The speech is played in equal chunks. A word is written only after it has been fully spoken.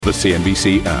The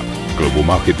CNBC app. Global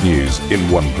market news in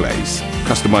one place.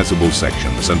 Customizable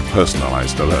sections and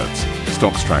personalized alerts.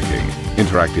 Stocks tracking,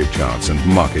 interactive charts and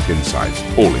market insights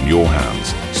all in your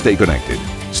hands. Stay connected.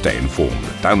 Stay informed.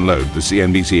 Download the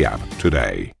CNBC app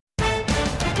today.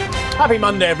 Happy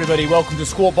Monday, everybody. Welcome to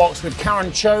Squawk Box with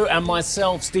Karen Cho and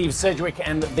myself, Steve Sedgwick,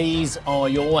 and these are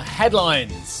your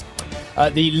headlines.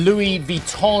 The Louis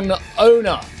Vuitton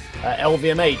owner,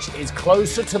 LVMH, is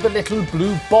closer to the little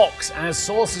blue box as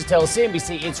sources tell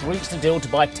CNBC it's reached a deal to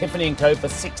buy Tiffany & Co. for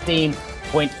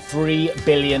 $16.3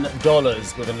 billion,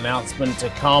 with an announcement to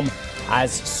come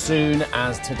as soon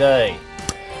as today.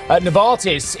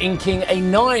 Novartis inking a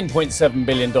 $9.7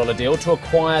 billion deal to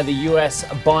acquire the US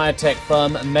biotech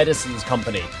firm Medicines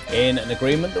Company in an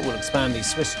agreement that will expand the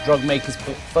Swiss drug maker's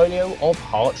portfolio of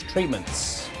heart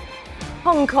treatments.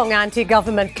 Hong Kong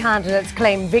anti-government candidates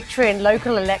claim victory in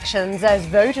local elections as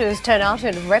voters turn out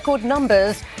in record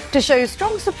numbers to show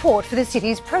strong support for the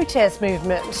city's protest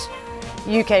movement.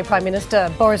 UK Prime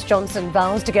Minister Boris Johnson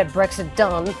vows to get Brexit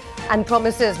done and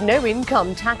promises no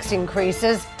income tax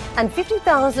increases and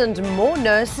 50,000 more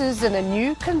nurses in a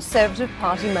new Conservative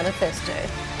Party manifesto.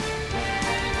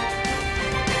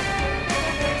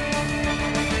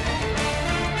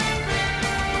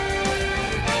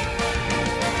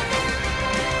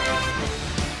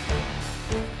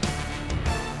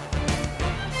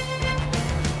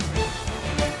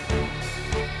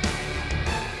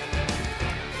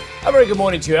 A very good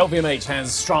morning to you. LVMH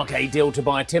has struck a deal to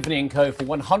buy Tiffany & Co. for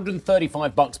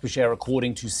 $135 per share,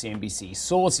 according to CNBC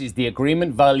sources. The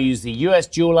agreement values the US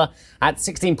jeweler at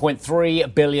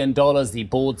 $16.3 billion. The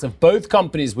boards of both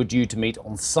companies were due to meet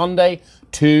on Sunday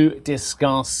to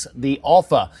discuss the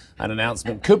offer. An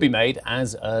announcement could be made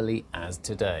as early as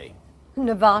today.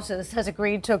 Novartis has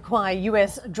agreed to acquire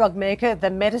US drug maker The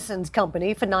Medicines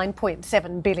Company for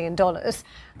 $9.7 billion.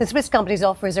 The Swiss company's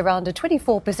offer is around a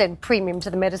 24% premium to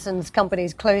the Medicines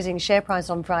Company's closing share price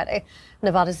on Friday.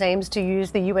 Novartis aims to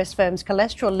use the US firm's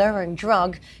cholesterol-lowering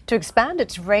drug to expand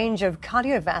its range of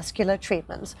cardiovascular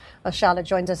treatments. Well, Charlotte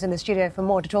joins us in the studio for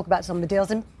more to talk about some of the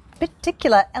deals, in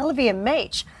particular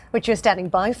LVMH, which you're standing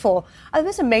by for. It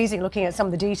was amazing looking at some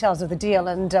of the details of the deal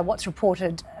and what's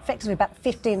reported effectively about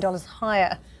 $15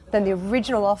 higher than the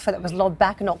original offer that was lobbed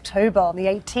back in October on the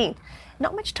 18th.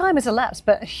 Not much time has elapsed,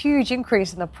 but a huge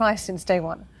increase in the price since day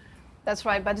one. That's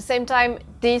right. But at the same time,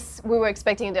 we were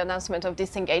expecting the announcement of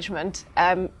this engagement.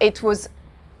 It was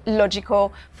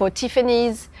logical for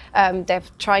Tiffany's. They're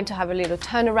trying to have a little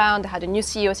turnaround. They had a new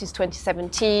CEO since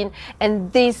 2017.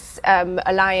 And this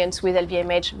alliance with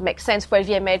LVMH makes sense for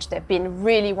LVMH. They've been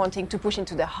really wanting to push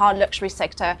into the hard luxury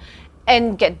sector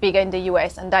and get bigger in the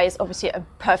US, and that is obviously a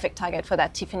perfect target for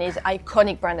that Tiffany's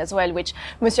iconic brand as well, which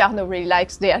Monsieur Arnault really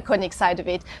likes, the iconic side of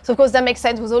it. So of course that makes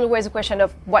sense. It was always a question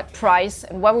of what price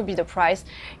and what would be the price.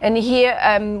 And here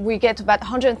we get about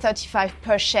 135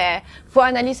 per share. For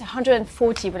analysts,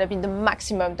 140 would have been the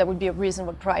maximum that would be a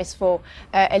reasonable price for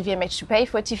LVMH to pay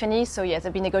for Tiffany. So yes,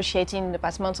 they've been negotiating in the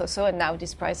past month or so, and now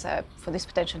this price for this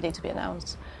potential deal to be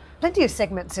announced. Plenty of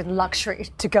segments in luxury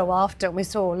to go after. We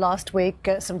saw last week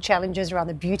some challenges around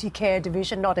the beauty care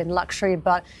division, not in luxury,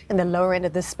 but in the lower end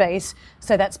of the space.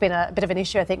 So that's been a bit of an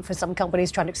issue, I think, for some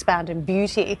companies trying to expand in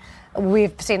beauty.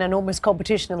 We've seen enormous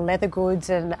competition in leather goods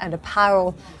and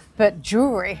apparel, but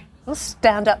jewelry, a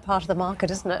stand-up part of the market,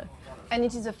 isn't it? And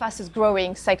it is the fastest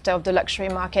growing sector of the luxury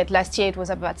market. Last year it was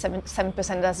about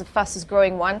 7%. That's the fastest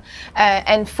growing one.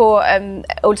 And for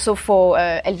also for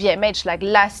LVMH, like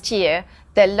last year,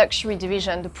 their luxury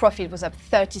division, the profit was up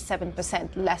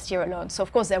 37% last year alone. So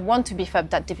of course they want to beef up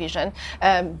that division.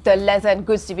 The leather and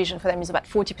goods division for them is about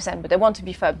 40%, but they want to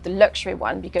beef up the luxury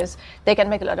one because they can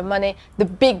make a lot of money. The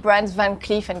big brands, Van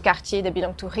Cleef and Cartier, they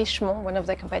belong to Richemont, one of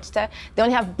their competitors. They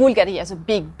only have Bulgari as a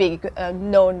big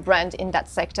known brand in that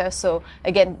sector. So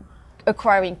again,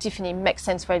 acquiring Tiffany makes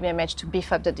sense for LVMH to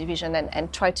beef up the division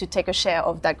and try to take a share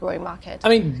of that growing market. I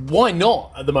mean, why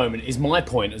not at the moment is my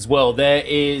point as well. There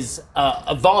is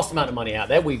a vast amount of money out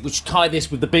there. We should tie this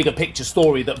with the bigger picture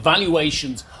story that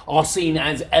valuations are seen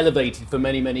as elevated for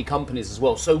many, many companies as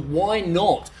well. So why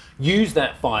not use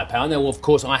that firepower? Now, of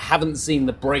course, I haven't seen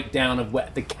the breakdown of where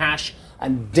the cash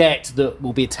and debt that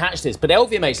will be attached to this. But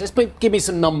LVMH, give me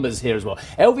some numbers here as well.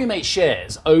 LVMH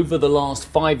shares over the last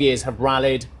 5 years have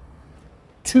rallied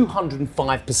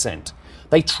 205%.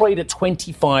 They trade at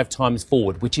 25 times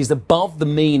forward, which is above the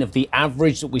mean of the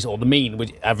average that we saw. The mean,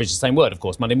 which average is the same word, of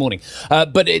course, Monday morning.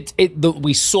 But that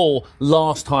we saw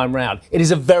last time round. It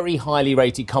is a very highly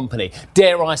rated company.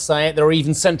 Dare I say it, there are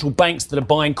even central banks that are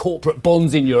buying corporate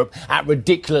bonds in Europe at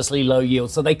ridiculously low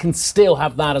yields, so they can still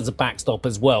have that as a backstop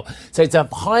as well. So it's a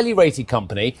highly rated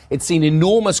company. It's seen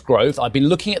enormous growth. I've been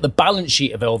looking at the balance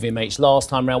sheet of LVMH last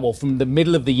time round, well, from the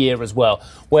middle of the year as well,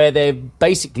 where their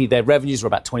revenues were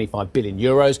about 25 billion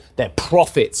euros. Their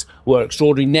profits were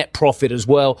extraordinary. Net profit as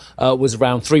well was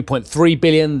around 3.3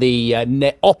 billion. The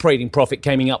net operating profit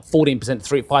came up 14%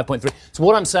 to 5.3. So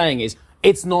what I'm saying is,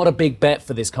 it's not a big bet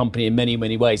for this company in many,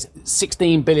 many ways.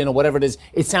 16 billion or whatever it is,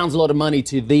 it sounds a lot of money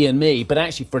to thee and me, but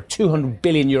actually for a 200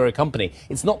 billion euro company,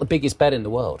 it's not the biggest bet in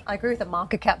the world. I agree with the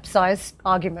market cap size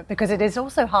argument, because it is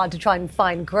also hard to try and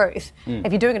find growth.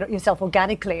 If you're doing it yourself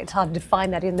organically, it's hard to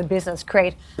find that in the business,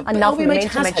 create enough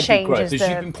momentum and changes. You've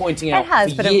been pointing out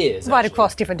for years. Right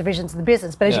across different divisions of the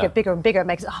business, but as you get bigger and bigger, it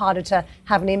makes it harder to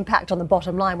have an impact on the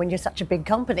bottom line when you're such a big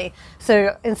company.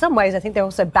 So in some ways, I think they're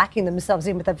also backing themselves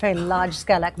in with a very large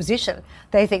scale acquisition.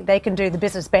 They think they can do the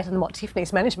business better than what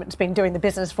Tiffany's management's been doing the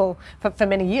business for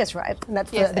many years, right? And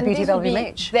that's the beauty of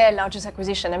LVMH. Their largest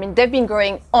acquisition. I mean, they've been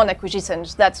growing on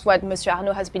acquisitions. That's what Monsieur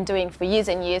Arnault has been doing for years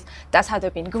and years. That's how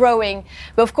they've been growing.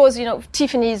 But of course,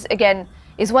 Tiffany's, again,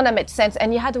 is one that made sense.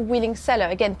 And you had a willing seller.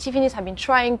 Again, Tiffany's have been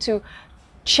trying to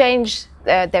change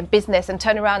their business and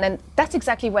turn around, and that's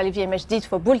exactly what LVMH did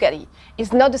for Bulgari.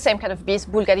 It's not the same kind of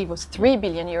beast. Bulgari was 3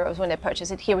 billion euros when they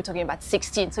purchased it. Here we're talking about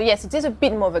 16. So yes, it is a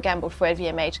bit more of a gamble for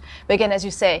LVMH. But again, as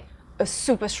you say, a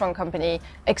super strong company,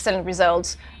 excellent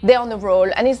results. They're on the roll.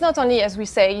 And it's not only, as we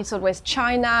say, it's always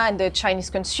China and the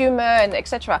Chinese consumer and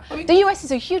etc. The US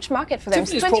is a huge market for them.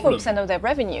 It's 24% of their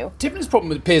revenue. Tiffany's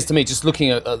problem appears to me, just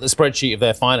looking at the spreadsheet of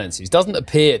their finances, doesn't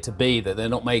appear to be that they're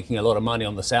not making a lot of money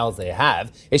on the sales they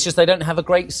have. It's just they don't have a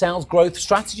great sales growth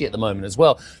strategy at the moment as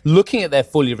well. Looking at their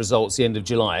full year results the end of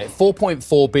July,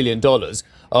 $4.4 billion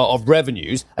of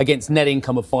revenues against net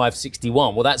income of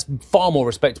 561. Well, that's far more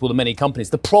respectable than many companies.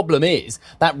 The problem is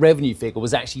that revenue figure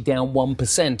was actually down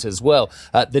 1% as well.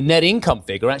 The net income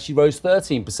figure actually rose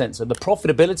 13%. So the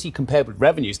profitability compared with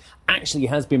revenues actually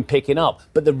has been picking up.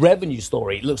 But the revenue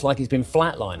story looks like it's been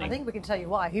flatlining. I think we can tell you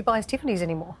why. Who buys Tiffany's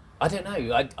anymore? I don't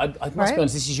know. I must be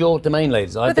honest, this is your domain,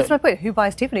 ladies. But that's my point. Who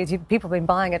buys Tiffany's? People have been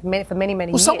buying it for many,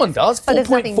 many years. Well, someone does.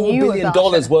 $4.4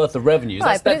 billion worth of revenues.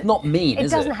 Right, that's not mean, is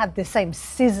it? It doesn't have the same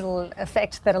sizzle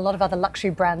effect that a lot of other luxury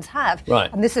brands have.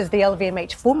 Right. And this is the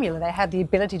LVMH formula. They have the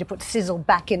ability to put sizzle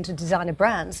back into designer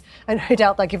brands. And no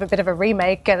doubt they'll give it a bit of a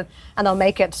remake and they'll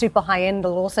make it super high-end.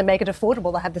 They'll also make it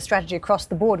affordable. They'll have the strategy across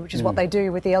the board, which is what they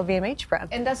do with the LVMH brand.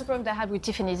 And that's the problem they had with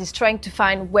Tiffany's, is trying to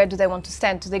find where do they want to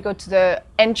stand. Do they go to the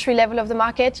entry level of the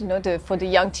market, for the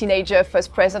young teenager,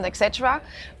 first present, etc.?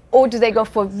 Or do they go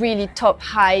for really top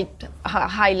high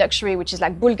luxury, which is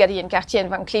like Bulgari and Cartier and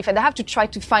Van Cleef? And they have to try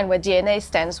to find where DNA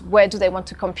stands. Where do they want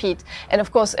to compete? And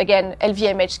of course, again,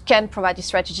 LVMH can provide a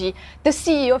strategy. The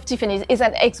CEO of Tiffany's is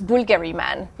an ex-Bulgari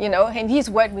man, and he's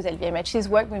worked with LVMH. He's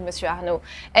worked with Monsieur Arnault.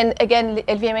 And again,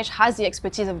 LVMH has the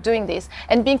expertise of doing this.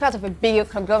 And being part of a bigger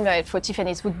conglomerate for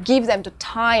Tiffany's would give them the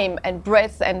time and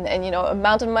breadth and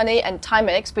amount of money and time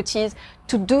and expertise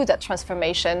to do that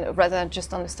transformation rather than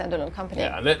just on a standalone company.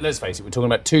 Yeah, let's face it, we're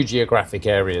talking about two geographic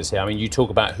areas here. I mean, you talk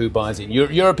about who buys it.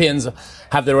 Europeans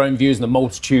have their own views and a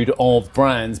multitude of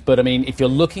brands, but I mean, if you're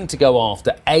looking to go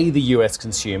after A, the US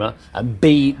consumer, and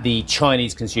B, the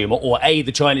Chinese consumer, or A,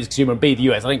 the Chinese consumer and B, the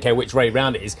US, I don't care which way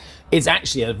round it is, it's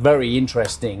actually a very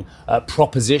interesting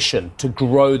proposition to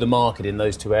grow the market in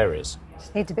those two areas.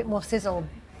 Just needs a bit more sizzle.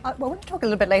 Well, we'll talk a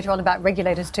little bit later on about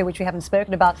regulators too, which we haven't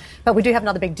spoken about. But we do have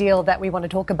another big deal that we want to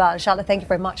talk about. Charlotte, thank you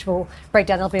very much. We'll break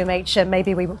down LVMH.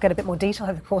 Maybe we will get a bit more detail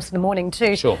over the course of the morning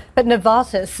too. Sure. But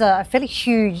Novartis, a fairly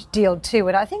huge deal too.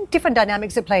 And I think different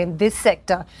dynamics at play in this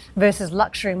sector versus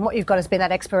luxury. And what you've got has been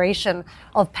that expiration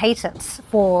of patents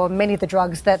for many of the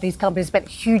drugs that these companies spent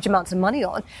huge amounts of money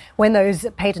on. When those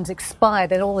patents expire,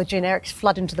 then all the generics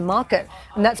flood into the market.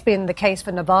 And that's been the case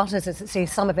for Novartis as it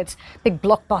sees some of its big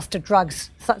blockbuster drugs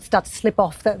start to slip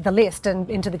off the list and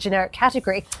into the generic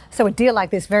category. So a deal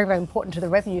like this, very, very important to the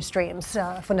revenue streams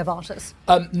for Novartis.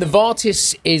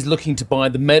 Novartis is looking to buy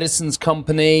the medicines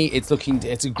company. It's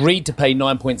agreed to pay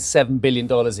 $9.7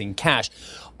 billion in cash.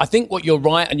 I think what you're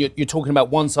right, and you're talking about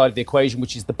one side of the equation,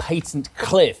 which is the patent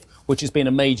cliff, which has been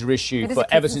a major issue for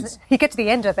ever since. You get to the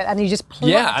end of it and you just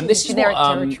plunge and this is generic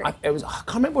what territory. I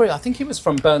can't remember where. I think he was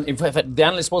from Bernstein. In fact, the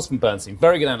analyst was from Bernstein.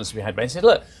 Very good analyst we had. But he said,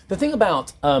 look, the thing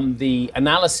about the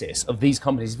analysis of these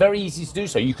companies is very easy to do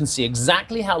so. You can see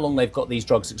exactly how long they've got these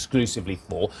drugs exclusively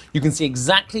for. You can see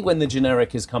exactly when the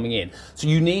generic is coming in. So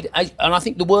you need, and I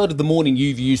think the word of the morning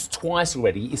you've used twice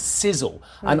already is sizzle.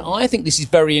 And I think this is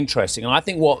very interesting. And I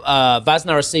think what Vas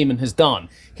Narasimhan has done,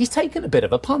 he's taken a bit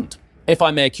of a punt, if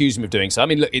I may accuse him of doing so. I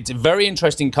mean, look, it's a very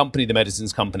interesting company, the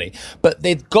medicines company, but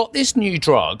they've got this new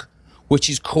drug, which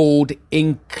is called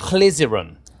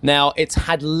inclisiran. Now, it's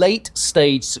had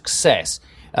late-stage success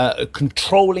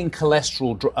controlling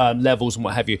cholesterol levels and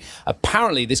what have you.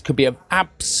 Apparently, this could be an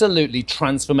absolutely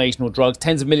transformational drug.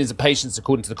 Tens of millions of patients,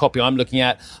 according to the copy I'm looking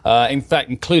at, in fact,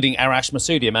 including Arash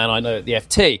Massoudi, a man I know at the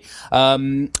FT,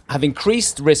 have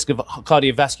increased risk of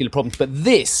cardiovascular problems. But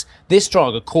this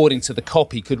drug, according to the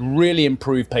copy, could really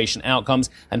improve patient outcomes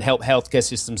and help healthcare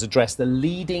systems address the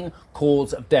leading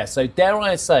cause of death. So dare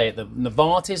I say it, that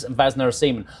Novartis and Vas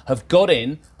Narasimhan have got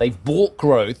in, they've bought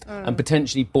growth and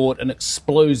potentially bought an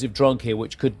explosive drug here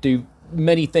which could do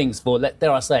many things for,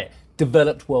 dare I say it,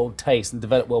 developed world taste and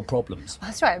developed world problems.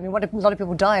 That's right. I mean, what a lot of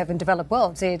people die of in developed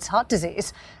worlds, it's heart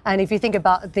disease. And if you think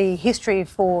about the history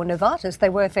for Novartis, they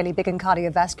were fairly big in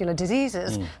cardiovascular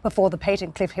diseases before the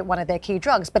patent cliff hit one of their key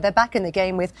drugs. But they're back in the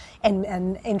game with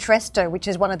Entresto, which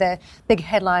is one of their big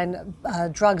headline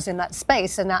drugs in that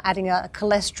space, and now adding a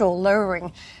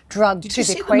cholesterol-lowering drug to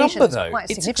the equation is quite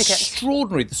significant. It's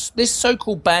extraordinary. This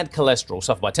so-called bad cholesterol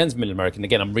suffered by tens of millions of Americans,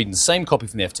 again, I'm reading the same copy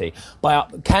from the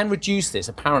FT, can reduce this,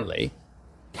 apparently,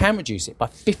 can reduce it by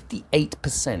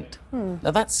 58%.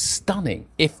 Now, that's stunning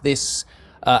if this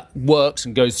works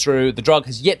and goes through. The drug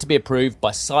has yet to be approved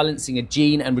by silencing a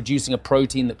gene and reducing a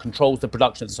protein that controls the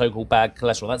production of the so-called bad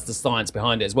cholesterol. That's the science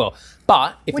behind it as well.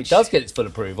 But if it does get its full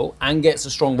approval and gets a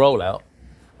strong rollout,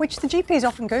 which the GPs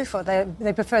often go for.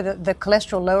 They prefer the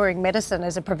cholesterol-lowering medicine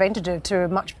as a preventative to a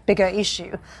much bigger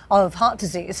issue of heart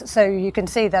disease. So you can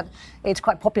see that it's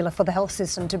quite popular for the health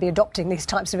system to be adopting these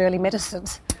types of early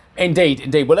medicines.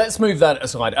 Indeed. Well, let's move that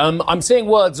aside. I'm seeing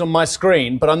words on my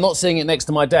screen, but I'm not seeing it next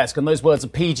to my desk, and those words are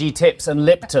PG Tips and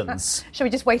Liptons. Shall we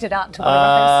just wait it out to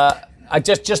whatever it is?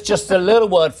 Just a little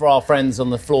word for our friends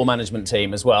on the floor management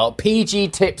team as well. PG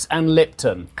Tips and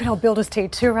Lipton. Good old Builder's Tea,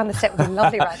 two around the set would be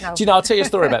lovely right now. Do you know, I'll tell you a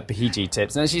story about PG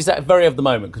Tips. And she's very of the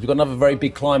moment because we've got another very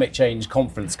big climate change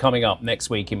conference coming up next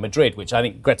week in Madrid, which I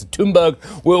think Greta Thunberg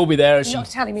will be there. You're not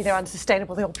telling me they're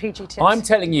unsustainable, the old PG Tips. I'm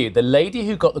telling you, the lady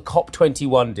who got the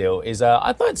COP21 deal is,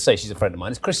 I'd like to say she's a friend of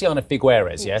mine. It's Cristiana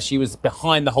Figueres, yeah? She was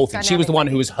behind the whole thing. She was the one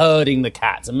who was herding the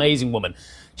cats. Amazing woman.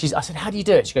 I said, how do you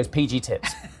do it? She goes, PG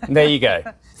Tips. And there you go.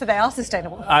 So they are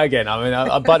sustainable. Again, I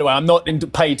mean, by the way, I'm not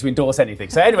paid to endorse anything.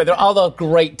 So anyway, there are other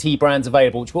great tea brands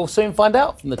available, which we'll soon find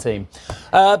out from the team.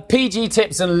 PG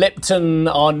Tips and Lipton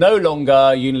are no longer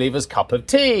Unilever's cup of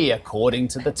tea, according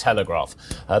to The Telegraph.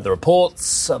 The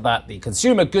reports that the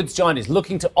consumer goods giant is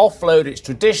looking to offload its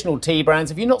traditional tea brands.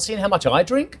 Have you not seen how much I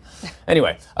drink?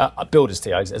 Anyway, Builder's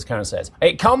Tea, as Karen says.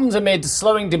 It comes amid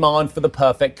slowing demand for the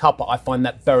perfect cuppa. I find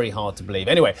that very hard to believe.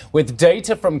 Anyway, with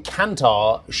data from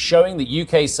Kantar showing that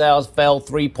UK sales fell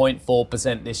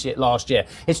 3.4% last year.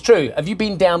 It's true. Have you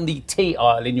been down the tea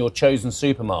aisle in your chosen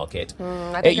supermarket?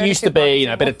 It used to be,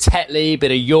 a bit of Tetley,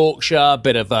 bit of Yorkshire,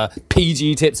 bit of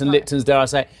PG Tips and Liptons, dare I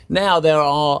say. Now there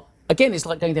are, again, it's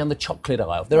like going down the chocolate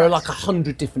aisle. There are like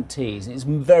 100 different teas. It's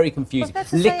very confusing. Well,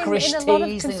 Licorice teas, in a lot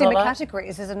of consumer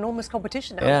categories, there's enormous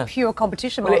competition. Pure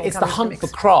competition. Well, it's the hunt for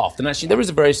craft. And actually, there is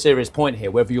a very serious point here.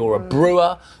 Whether you're a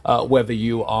brewer, whether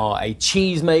you are a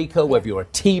cheese maker, whether you're a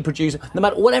tea producer, no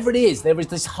matter whatever it is, there is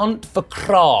this hunt for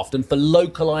craft and for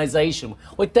localization.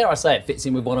 Well, dare I say it fits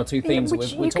in with one or two themes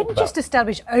which we you talked couldn't about. just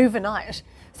establish overnight.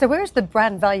 So where is the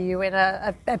brand value in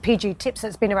a PG Tips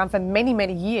that's been around for many,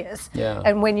 many years? Yeah.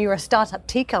 And when you're a startup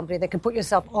tea company that can put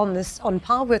yourself on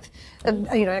par with an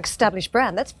established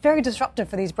brand, that's very disruptive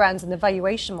for these brands and the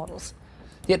valuation models.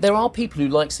 Yeah, there are people who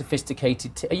like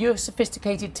sophisticated tea. Are you a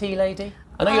sophisticated tea lady?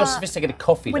 I know you're a sophisticated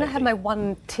coffee lady. When I have my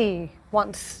one tea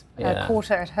once a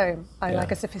quarter at home, I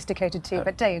like a sophisticated tea,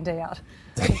 but day in, day out.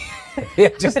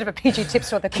 Just a bit of a PG Tips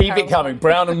for the Keep it coming,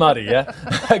 brown and muddy, yeah?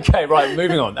 Okay, right,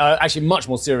 moving on. Actually, much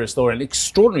more serious story, an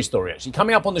extraordinary story, actually.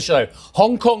 Coming up on the show,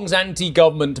 Hong Kong's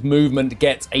anti-government movement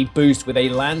gets a boost with a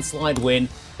landslide win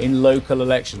in local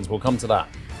elections. We'll come to that.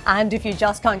 And if you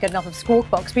just can't get enough of Squawk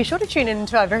Box, be sure to tune in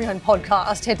to our very own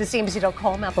podcast. Head to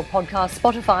cnbc.com, Apple Podcasts,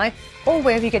 Spotify, or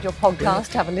wherever you get your podcast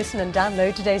to have a listen and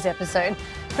download today's episode.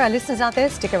 For our listeners out there,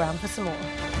 stick around for some more.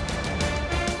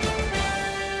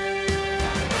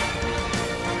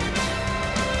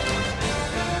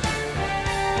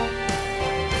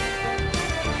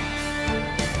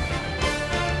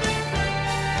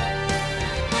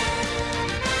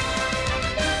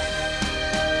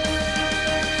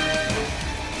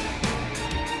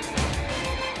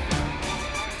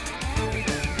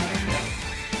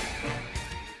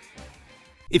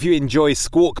 If you enjoy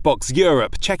Squawk Box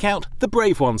Europe, check out the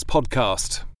Brave Ones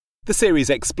podcast. The series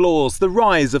explores the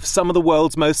rise of some of the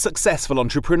world's most successful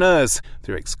entrepreneurs.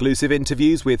 Through exclusive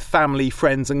interviews with family,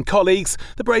 friends and colleagues,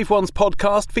 the Brave Ones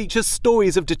podcast features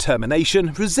stories of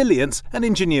determination, resilience and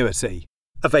ingenuity.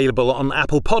 Available on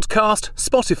Apple Podcast,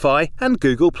 Spotify and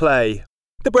Google Play.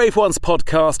 The Brave Ones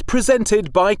podcast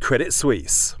presented by Credit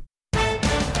Suisse.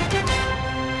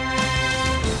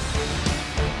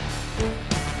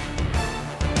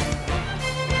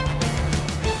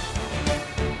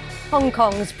 Hong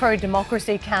Kong's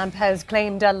pro-democracy camp has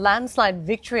claimed a landslide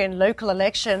victory in local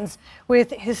elections,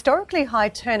 with historically high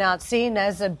turnout seen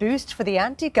as a boost for the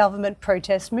anti-government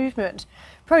protest movement.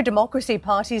 Pro-democracy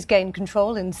parties gained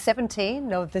control in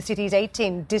 17 of the city's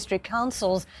 18 district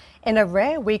councils in a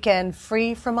rare weekend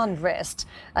free from unrest.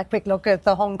 A quick look at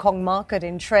the Hong Kong market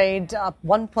in trade, up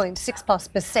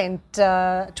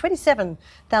 1.6%,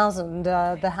 27,000,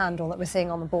 the handle that we're seeing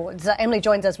on the boards. Emily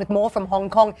joins us with more from Hong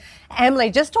Kong.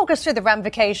 Emily, just talk us through the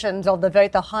ramifications of the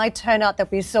vote, the high turnout that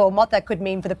we saw, and what that could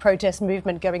mean for the protest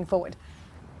movement going forward.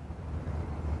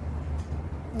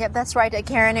 Yep, that's right,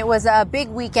 Karen. It was a big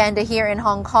weekend here in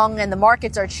Hong Kong, and the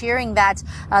markets are cheering that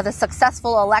the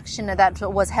successful election that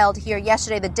was held here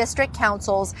yesterday, the district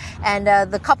councils, and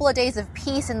the couple of days of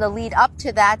peace in the lead up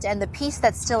to that, and the peace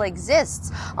that still exists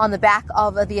on the back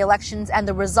of the elections and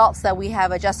the results that we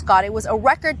have just got. It was a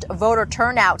record voter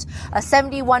turnout,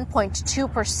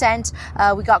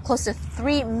 71.2%. We got close to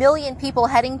 3 million people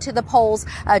heading to the polls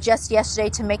just yesterday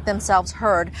to make themselves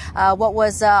heard. What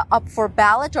was up for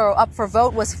ballot or up for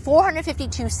vote was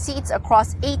 452 seats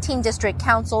across 18 district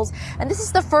councils. And this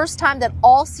is the first time that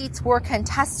all seats were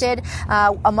contested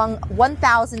among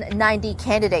 1,090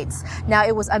 candidates. Now,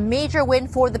 it was a major win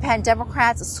for the Pan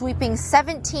Democrats, sweeping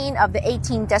 17 of the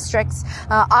 18 districts.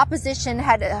 Opposition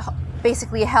had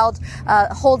basically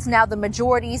holds now the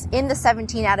majorities in the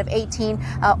 17 out of 18,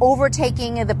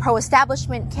 overtaking the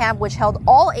pro-establishment camp, which held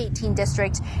all 18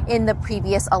 districts in the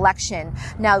previous election.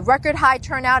 Now, record high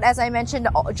turnout, as I mentioned,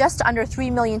 just under 3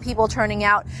 million people turning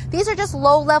out. These are just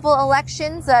low-level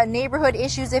elections, neighborhood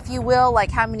issues, if you will,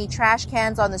 like how many trash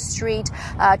cans on the street,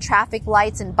 traffic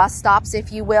lights and bus stops,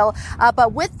 if you will.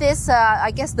 But with this,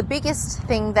 I guess the biggest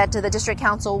thing that the district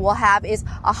council will have is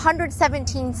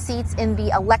 117 seats in the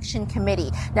election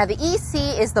committee. Now, the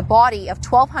EC is the body of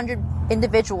 1,200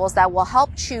 individuals that will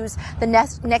help choose the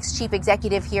next chief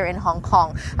executive here in Hong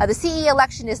Kong. The CE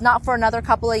election is not for another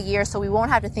couple of years, so we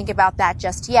won't have to think about that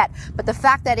just yet. But the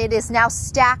fact that it is now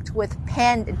stacked with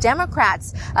Pan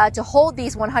Democrats to hold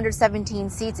these 117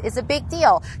 seats is a big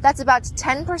deal. That's about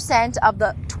 10% of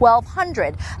the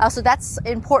 1,200. So that's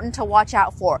important to watch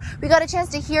out for. We got a chance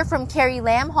to hear from Carrie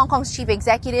Lam, Hong Kong's chief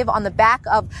executive, on the back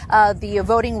of the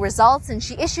voting results, and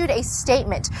she issued a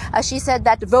statement. She said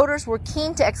that voters were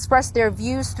keen to express their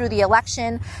views through the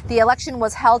election. The election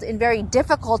was held in very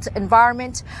difficult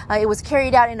environment. It was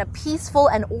carried out in a peaceful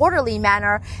and orderly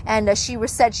manner, and she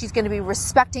said she's going to be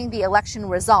respecting the election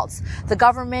results. The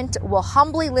government will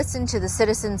humbly listen to the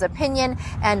citizens' opinion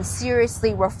and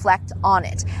seriously reflect on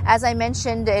it. As I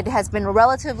mentioned, it has been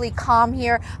relatively calm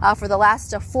here for the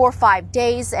last 4 or 5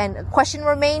 days, and the question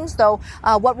remains, though,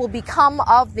 what will become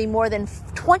of the more than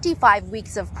 25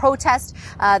 weeks of protest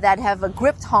that have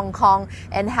gripped Hong Kong,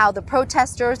 and how the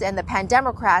protesters and the Pan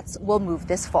Democrats will move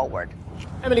this forward.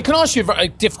 Emily, can I ask you a very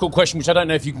difficult question, which I don't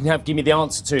know if you can give me the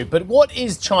answer to, but what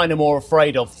is China more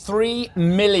afraid of? 3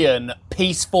 million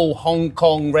peaceful Hong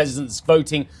Kong residents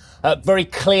voting very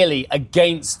clearly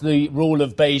against the rule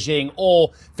of Beijing,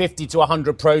 or 50 to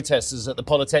 100 protesters at the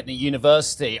Polytechnic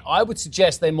University. I would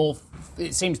suggest they're more,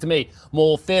 it seems to me,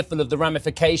 more fearful of the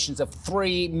ramifications of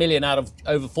 3 million out of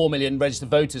over 4 million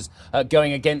registered voters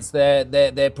going against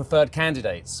their preferred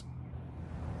candidates.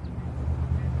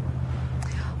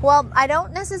 Well, I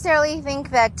don't necessarily think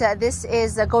that this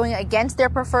is going against their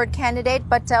preferred candidate,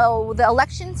 but the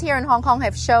elections here in Hong Kong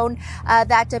have shown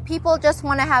that people just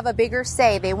want to have a bigger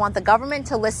say. They want the government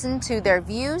to listen to their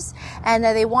views, and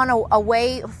they want a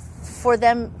way for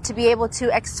them to be able to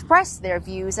express their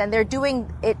views, and they're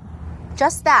doing it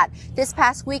just that this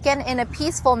past weekend in a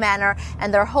peaceful manner,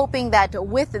 and they're hoping that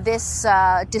with this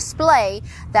display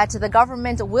that the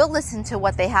government will listen to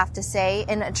what they have to say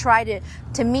and try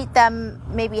to meet them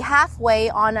maybe halfway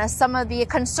on some of the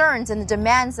concerns and the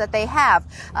demands that they have.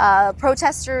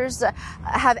 Protesters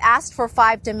have asked for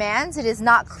 5 demands. It is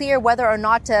not clear whether or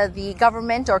not the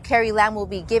government or Carrie Lam will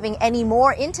be giving any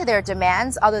more into their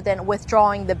demands other than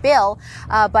withdrawing the bill,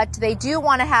 but they do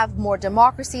want to have more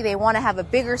democracy. They want to have a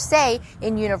bigger say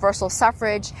in universal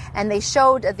suffrage, and they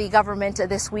showed the government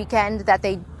this weekend that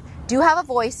they do have a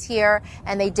voice here,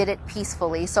 and they did it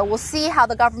peacefully. So we'll see how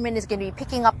the government is going to be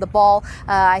picking up the ball.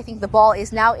 I think the ball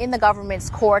is now in the government's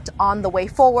court on the way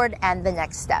forward and the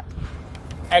next step.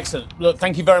 Excellent. Look,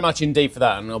 thank you very much indeed for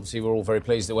that. And obviously, we're all very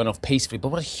pleased it went off peacefully. But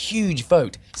what a huge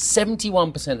vote.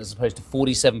 71% as opposed to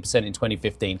 47% in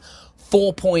 2015.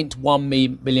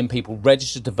 4.1 million people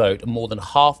registered to vote and more than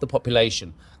half the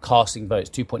population casting votes,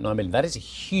 2.9 million. That is a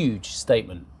huge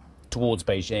statement towards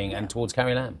Beijing and towards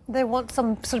Carrie Lam. They want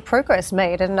some sort of progress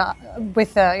made, and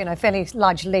with a fairly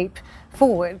large leap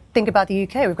forward. Think about the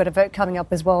UK. We've got a vote coming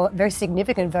up as well, a very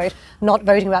significant vote, not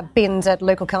voting about bins at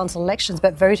local council elections,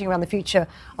 but voting around the future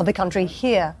of the country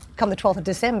here come the 12th of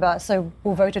December. So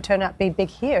will voter turnout be big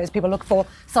here as people look for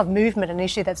some movement, an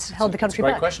issue that's held the country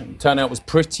back? Great question. Turnout was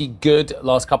pretty good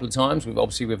last couple of times. We've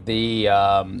obviously with the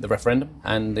referendum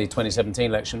and the 2017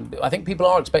 election. I think people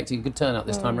are expecting a good turnout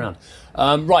this time around.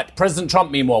 Right, President Trump,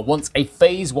 meanwhile, wants a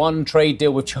phase one trade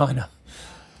deal with China.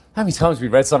 How many times have we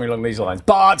read something along these lines?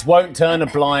 But won't turn a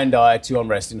blind eye to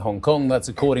unrest in Hong Kong. That's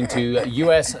according to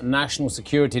US National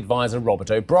Security Advisor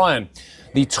Robert O'Brien.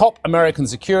 The top American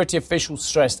security official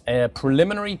stressed a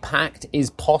preliminary pact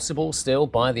is possible still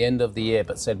by the end of the year,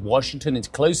 but said Washington is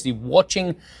closely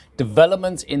watching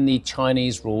developments in the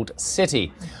Chinese-ruled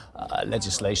city.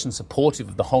 Legislation supportive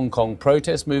of the Hong Kong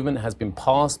protest movement has been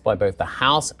passed by both the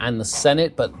House and the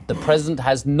Senate, but the president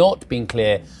has not been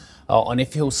clear on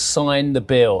if he'll sign the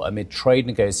bill amid trade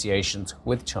negotiations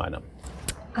with China.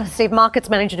 I see markets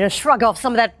managing to shrug off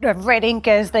some of that red ink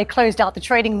as they closed out the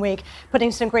trading week,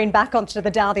 putting some green back onto the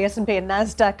Dow, the S&P and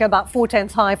Nasdaq, about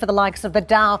 4/10 high for the likes of the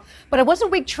Dow. But it was a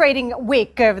weak trading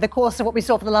week over the course of what we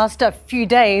saw for the last few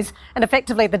days, and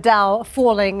effectively the Dow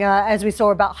falling, as we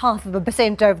saw, about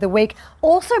 0.5% over the week,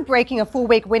 also breaking a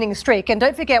 4-week winning streak. And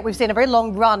don't forget, we've seen a very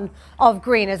long run of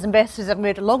green as investors have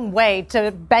moved a long way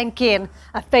to bank in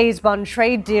a phase one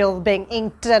trade deal being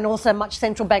inked, and also much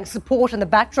central bank support in the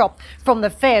backdrop from the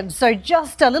Fed. So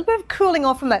just a little bit of cooling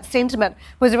off from that sentiment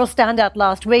was a real standout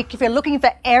last week. If you're looking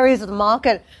for areas of the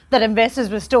market that investors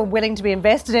were still willing to be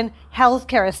invested in,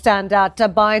 healthcare is standout.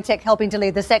 Biotech helping to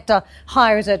lead the sector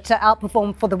higher as it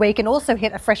outperformed for the week and also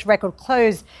hit a fresh record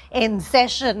close in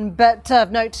session. But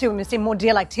of note too, we've seen more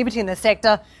deal activity in the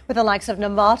sector with the likes of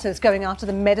Novartis going after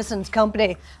the medicines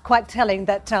company. Quite telling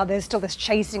that there's still this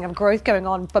chasing of growth going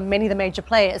on for many of the major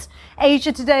players.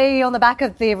 Asia today, on the back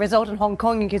of the result in Hong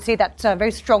Kong, you can see that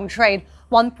very strong trade,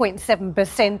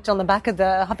 1.7% on the back of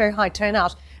the very high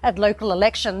turnout at local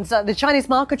elections. The Chinese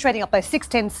market trading up by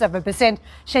 0.6%.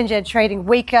 Shenzhen trading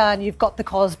weaker, and you've got the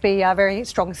Kospi, very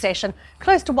strong session,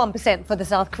 close to 1% for the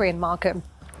South Korean market.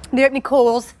 The opening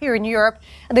calls here in Europe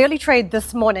and the early trade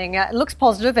this morning looks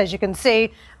positive, as you can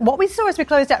see. What we saw as we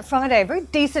closed out Friday, a very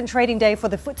decent trading day for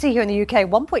the FTSE here in the UK,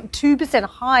 1.2%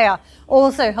 higher,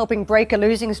 also helping break a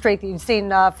losing streak that you've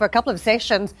seen for a couple of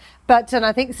sessions. But, and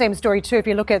I think the same story too, if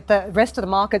you look at the rest of the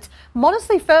markets,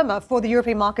 modestly firmer for the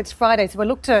European markets Friday. So we'll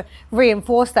look to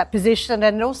reinforce that position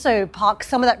and also park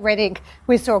some of that red ink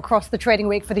we saw across the trading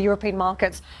week for the European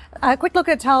markets. A quick look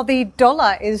at how the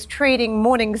dollar is trading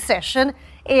morning session.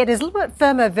 It is a little bit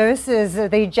firmer versus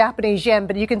the Japanese yen,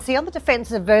 but you can see on the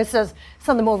defensive versus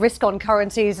some of the more risk-on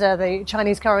currencies, the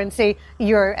Chinese currency,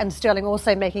 euro and sterling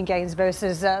also making gains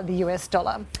versus the US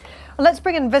dollar. Let's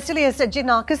bring in Vasilios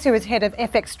Giannakis, who is head of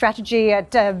FX strategy at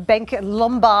Bank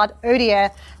Lombard Odier.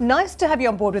 Nice to have you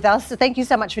on board with us. So thank you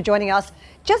so much for joining us.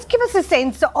 Just give us a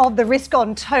sense of the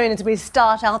risk-on tone as we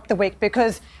start out the week,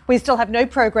 because we still have no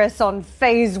progress on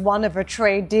phase one of a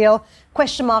trade deal.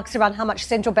 Question marks around how much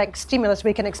central bank stimulus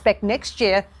we can expect next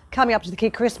year coming up to the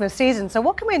key Christmas season. So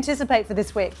what can we anticipate for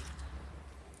this week?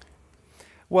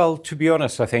 Well, to be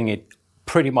honest, I think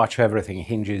pretty much everything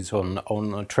hinges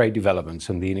on trade developments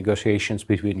and the negotiations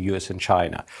between US and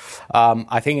China.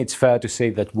 I think it's fair to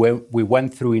say that when we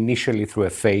went initially through a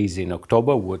phase in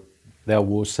October where there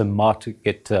was some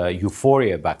market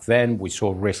euphoria back then. We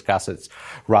saw risk assets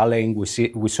rallying.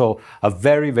 We saw a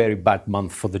very, very bad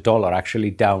month for the dollar,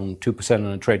 actually down 2% on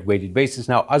a trade-weighted basis.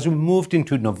 Now, as we moved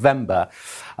into November,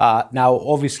 now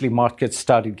obviously markets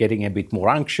started getting a bit more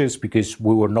anxious because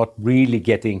we were not really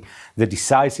getting the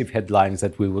decisive headlines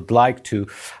that we would like to.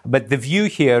 But the view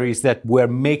here is that we're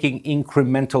making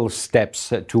incremental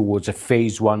steps towards a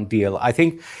phase one deal. I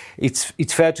think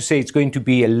it's fair to say it's going to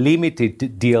be a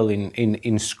limited deal in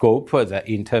scope,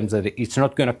 in terms that it's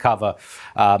not going to cover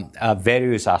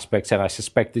various aspects, and I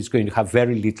suspect it's going to have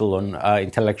very little on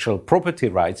intellectual property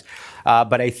rights.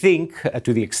 But I think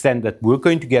to the extent that we're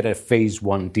going to get a phase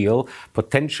one deal,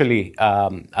 potentially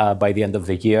by the end of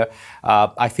the year,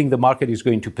 I think the market is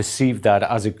going to perceive that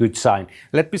as a good sign.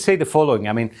 Let me say the following.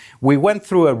 I mean, we went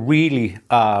through a really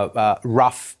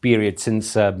rough period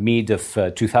since mid of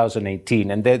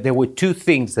 2018, and there were two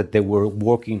things that they were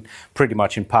working pretty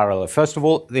much in parallel. First of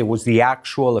all, there was the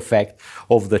actual effect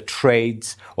of the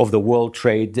trades, of the world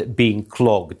trade being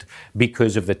clogged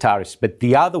because of the tariffs. But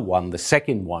the other one, the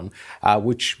second one,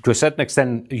 which to a certain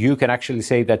extent you can actually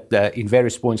say that in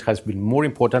various points has been more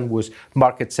important, was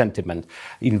market sentiment,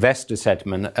 investor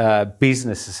sentiment,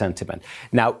 business sentiment.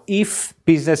 Now, if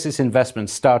businesses,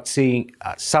 investments start seeing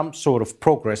some sort of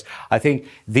progress, I think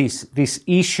this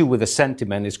issue with the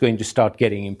sentiment is going to start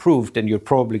getting improved, and you're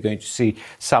probably going to see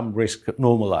some risk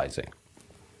normalizing.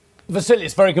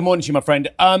 Vasilis, very good morning to you, my friend.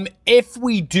 If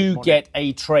we do get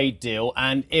a trade deal,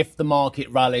 and if the market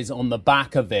rallies on the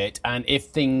back of it, and if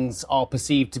things are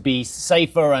perceived to be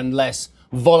safer and less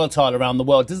volatile around the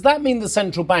world, does that mean the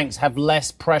central banks have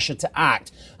less pressure to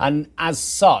act, and as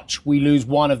such we lose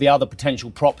one of the other potential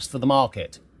props for the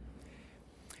market?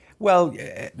 Well,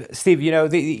 Steve,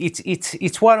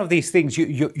 it's one of these things.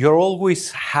 You always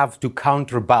have to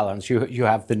counterbalance. You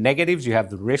have the negatives, you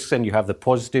have the risks, and you have the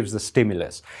positives, the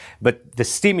stimulus. But the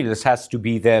stimulus has to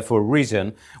be there for a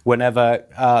reason whenever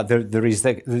there is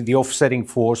the offsetting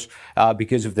force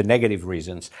because of the negative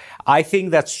reasons. I think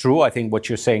that's true. I think what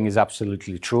you're saying is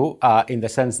absolutely true in the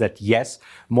sense that, yes,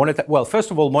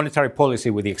 first of all, monetary policy,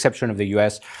 with the exception of the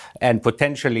US and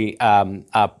potentially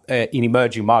in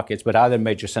emerging markets, but other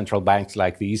major central banks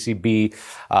like the ECB,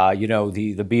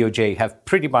 the BOJ have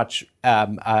pretty much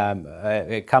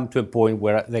come to a point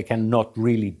where they cannot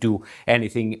really do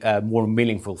anything more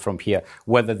meaningful from here,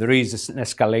 whether there is an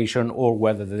escalation or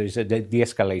whether there is a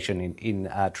de-escalation in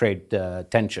trade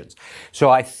tensions. So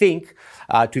I think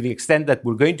to the extent that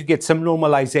we're going to get some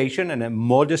normalization and a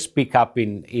modest pickup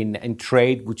in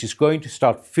trade, which is going to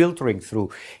start filtering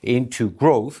through into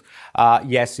growth,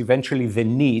 yes, eventually the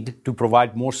need to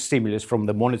provide more stimulus from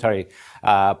the monetary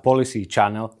policy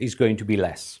channel is going to be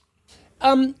less.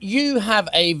 You have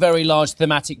a very large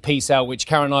thematic piece out, which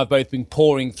Karen and I have both been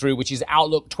pouring through, which is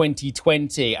Outlook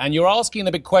 2020. And you're asking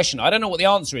the big question. I don't know what the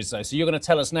answer is, though, so you're going to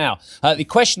tell us now. The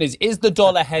question is the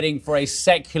dollar heading for a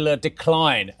secular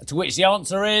decline? To which the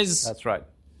answer is... That's right.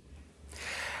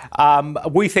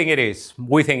 We think it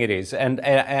is. And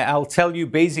I'll tell you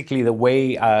basically the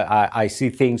way I see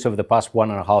things over the past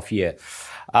 1.5 years.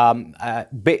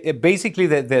 Basically,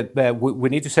 we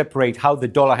need to separate how the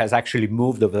dollar has actually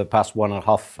moved over the past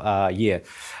 1.5 year.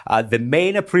 The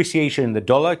main appreciation in the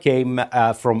dollar came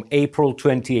from April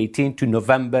 2018 to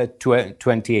November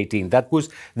 2018. That was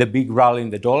the big rally in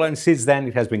the dollar, and since then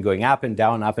it has been going up and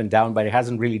down, but it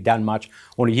hasn't really done much.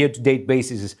 On a year-to-date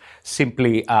basis, it's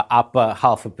simply up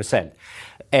 0.5%.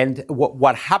 And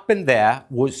what happened there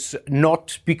was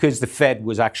not because the Fed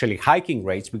was actually hiking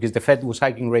rates, because the Fed was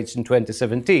hiking rates in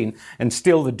 2017, and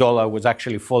still the dollar was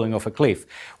actually falling off a cliff.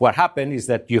 What happened is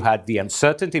that you had the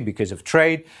uncertainty because of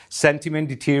trade, sentiment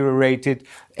deteriorated,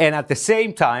 and at the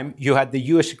same time, you had the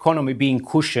US economy being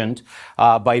cushioned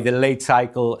by the late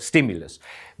cycle stimulus.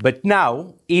 But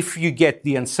now, if you get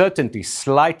the uncertainty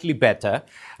slightly better,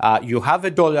 you have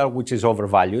a dollar which is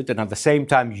overvalued, and at the same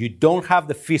time, you don't have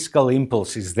the fiscal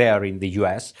impulses there in the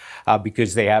US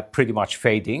because they are pretty much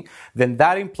fading, then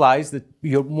that implies that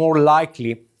you're more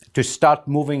likely to start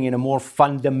moving in a more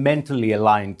fundamentally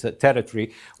aligned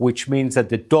territory, which means that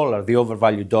the dollar, the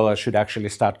overvalued dollar, should actually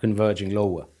start converging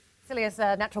lower. Vasilis,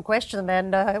 a natural question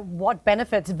then. What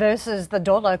benefits versus the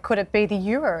dollar could it be the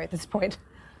euro at this point?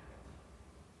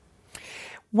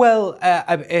 Well,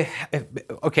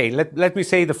 okay, let me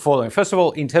say the following. First of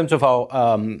all, in terms of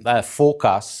our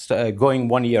forecasts going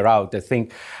 1 year out, I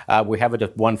think we have it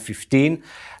at 115.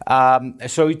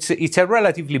 So it's a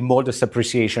relatively modest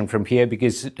appreciation from here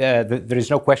because there is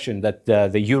no question that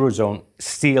the Eurozone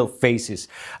still faces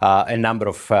a number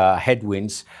of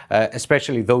headwinds,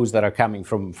 especially those that are coming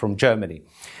from Germany.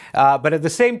 But at the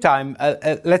same time,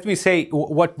 let me say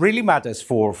what really matters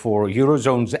for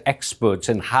Eurozone's experts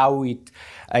and how it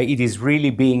is really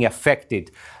being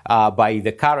affected by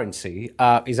the currency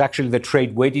is actually the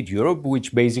trade-weighted euro,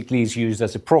 which basically is used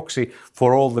as a proxy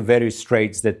for all the various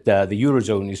trades that the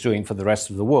Eurozone is doing for the rest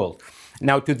of the world.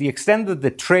 Now, to the extent that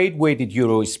the trade-weighted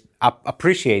euro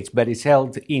appreciates but is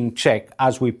held in check,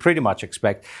 as we pretty much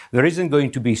expect, there isn't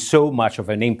going to be so much of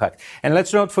an impact. And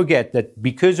let's not forget that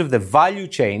because of the value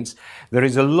chains, there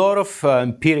is a lot of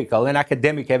empirical and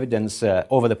academic evidence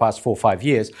over the past 4 or 5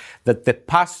 years that the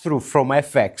pass-through from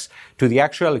FX to the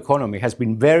actual economy has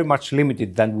been very much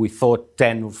limited than we thought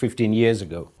 10 or 15 years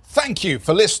ago. Thank you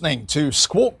for listening to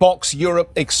Squawk Box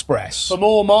Europe Express. For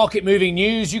more market-moving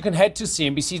news, you can head to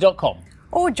cnbc.com.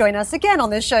 Or join us again on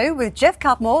the show with Jeff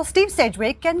Cutmore, Steve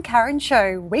Sedgwick and Karen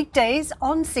Cho, weekdays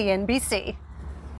on CNBC.